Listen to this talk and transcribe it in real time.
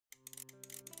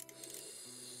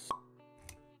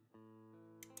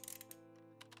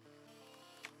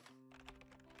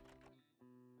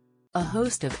A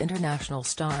host of international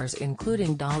stars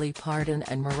including Dolly Parton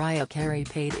and Mariah Carey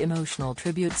paid emotional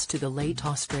tributes to the late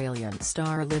Australian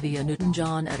star Olivia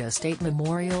Newton-John at a state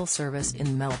memorial service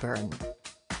in Melbourne.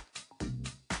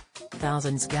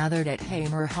 Thousands gathered at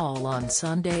Hamer Hall on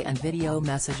Sunday, and video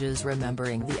messages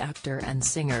remembering the actor and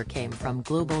singer came from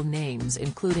global names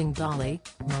including Dolly,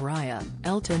 Mariah,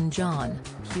 Elton John,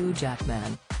 Hugh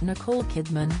Jackman, Nicole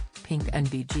Kidman, Pink and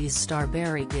Bee Gees star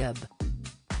Barry Gibb.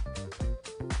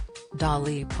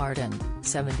 Dolly Parton,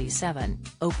 77,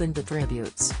 opened the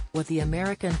tributes, with the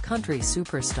American country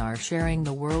superstar sharing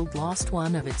the world lost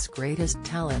one of its greatest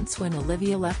talents when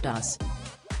Olivia left us.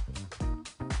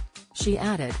 She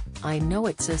added, "I know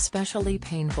it's especially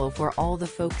painful for all the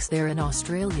folks there in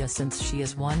Australia since she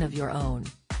is one of your own.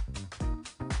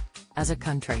 As a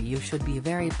country you should be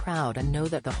very proud and know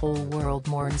that the whole world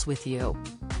mourns with you."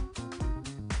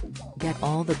 Get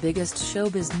all the biggest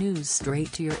showbiz news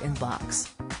straight to your inbox.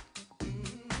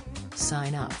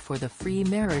 Sign up for the free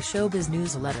Mirror Showbiz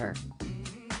newsletter.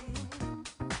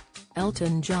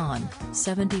 Elton John,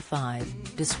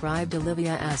 75, described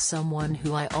Olivia as someone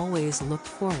who I always looked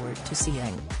forward to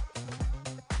seeing.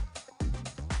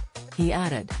 He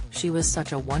added, "She was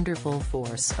such a wonderful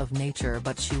force of nature,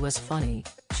 but she was funny,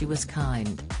 she was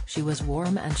kind, she was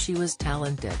warm and she was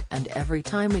talented, and every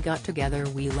time we got together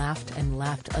we laughed and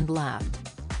laughed and laughed."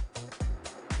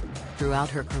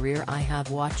 Throughout her career I have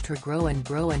watched her grow and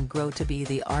grow and grow to be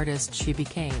the artist she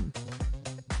became.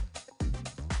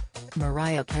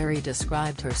 Mariah Carey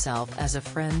described herself as a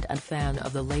friend and fan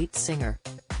of the late singer.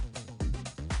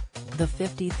 The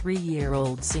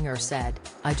 53-year-old singer said,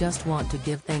 "I just want to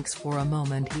give thanks for a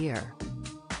moment here.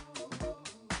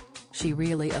 She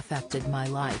really affected my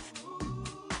life.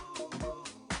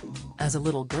 As a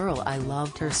little girl I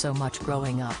loved her so much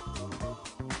growing up.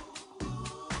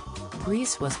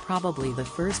 Grease was probably the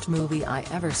first movie I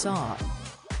ever saw.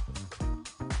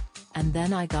 And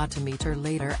then I got to meet her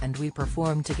later and we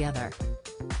performed together.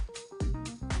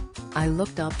 I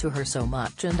looked up to her so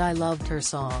much and I loved her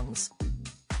songs.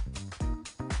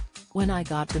 When I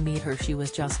got to meet her she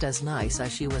was just as nice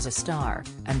as she was a star,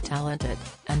 and talented,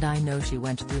 and I know she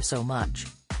went through so much."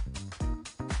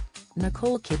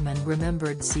 Nicole Kidman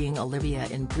remembered seeing Olivia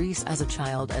in Grease as a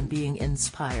child and being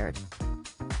inspired.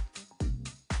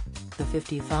 The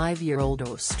 55-year-old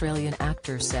Australian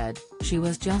actor said, "She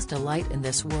was just a light in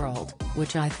this world,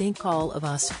 which I think all of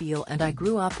us feel, and I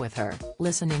grew up with her,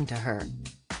 listening to her.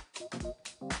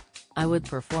 I would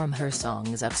perform her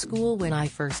songs at school when I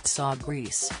first saw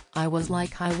Grease. I was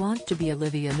like, I want to be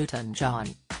Olivia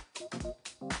Newton-John."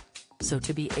 So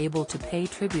to be able to pay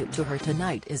tribute to her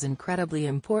tonight is incredibly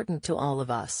important to all of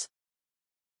us.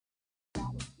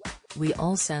 We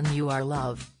all send you our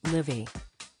love, Livy.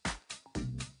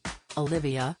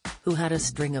 Olivia, who had a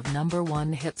string of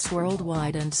 #1 hits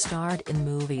worldwide and starred in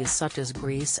movies such as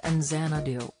Grease and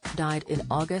Xanadu, died in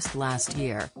August last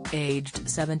year, aged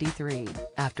 73,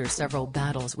 after several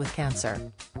battles with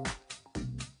cancer.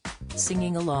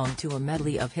 Singing along to a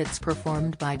medley of hits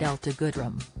performed by Delta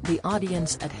Goodrem, the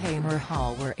audience at Hamer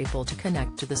Hall were able to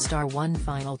connect to the star one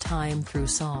final time through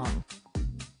song.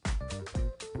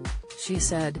 She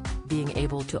said, "Being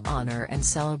able to honor and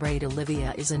celebrate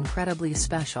Olivia is incredibly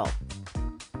special.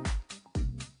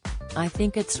 I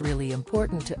think it's really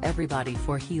important to everybody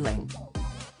for healing."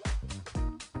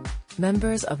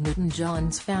 Members of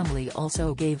Newton-John's family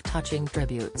also gave touching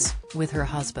tributes, with her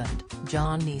husband,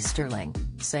 Johnny Sterling,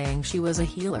 saying she was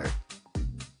a healer.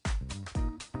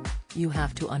 "You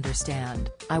have to understand,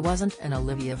 I wasn't an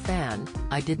Olivia fan,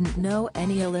 I didn't know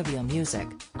any Olivia music,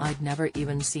 I'd never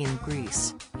even seen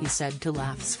Grease," he said to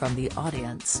laughs from the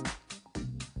audience.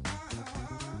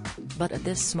 But at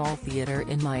this small theater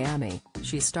in Miami,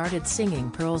 she started singing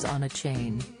Pearls on a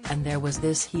Chain, and there was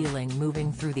this healing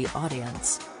moving through the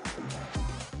audience.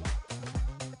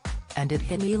 "And it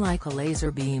hit me like a laser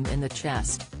beam in the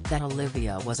chest, that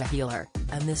Olivia was a healer,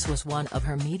 and this was one of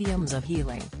her mediums of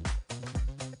healing."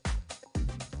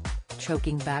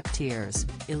 Choking back tears,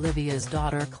 Olivia's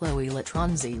daughter Chloe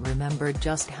Latronzi remembered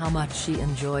just how much she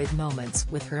enjoyed moments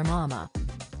with her mama.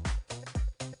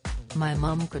 "My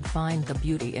mum could find the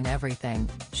beauty in everything,"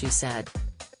 she said.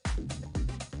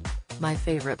 "My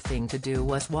favorite thing to do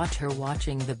was watch her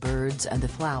watching the birds and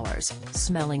the flowers,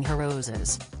 smelling her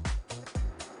roses.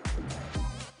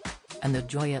 And the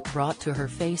joy it brought to her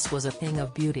face was a thing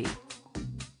of beauty.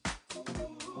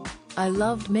 I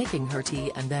loved making her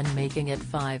tea and then making it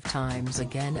 5 times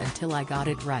again until I got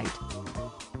it right.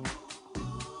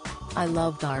 I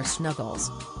loved our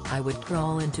snuggles. I would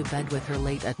crawl into bed with her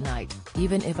late at night,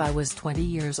 even if I was 20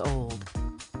 years old.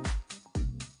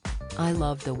 I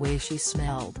loved the way she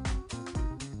smelled.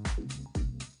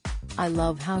 I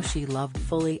love how she loved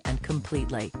fully and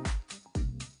completely.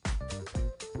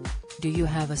 Do you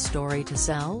have a story to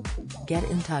sell? Get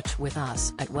in touch with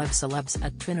us at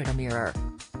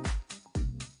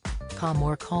webcelebs@trinitymirror.com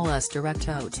or call us direct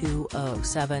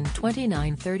 0207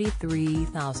 29 33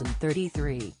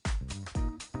 033.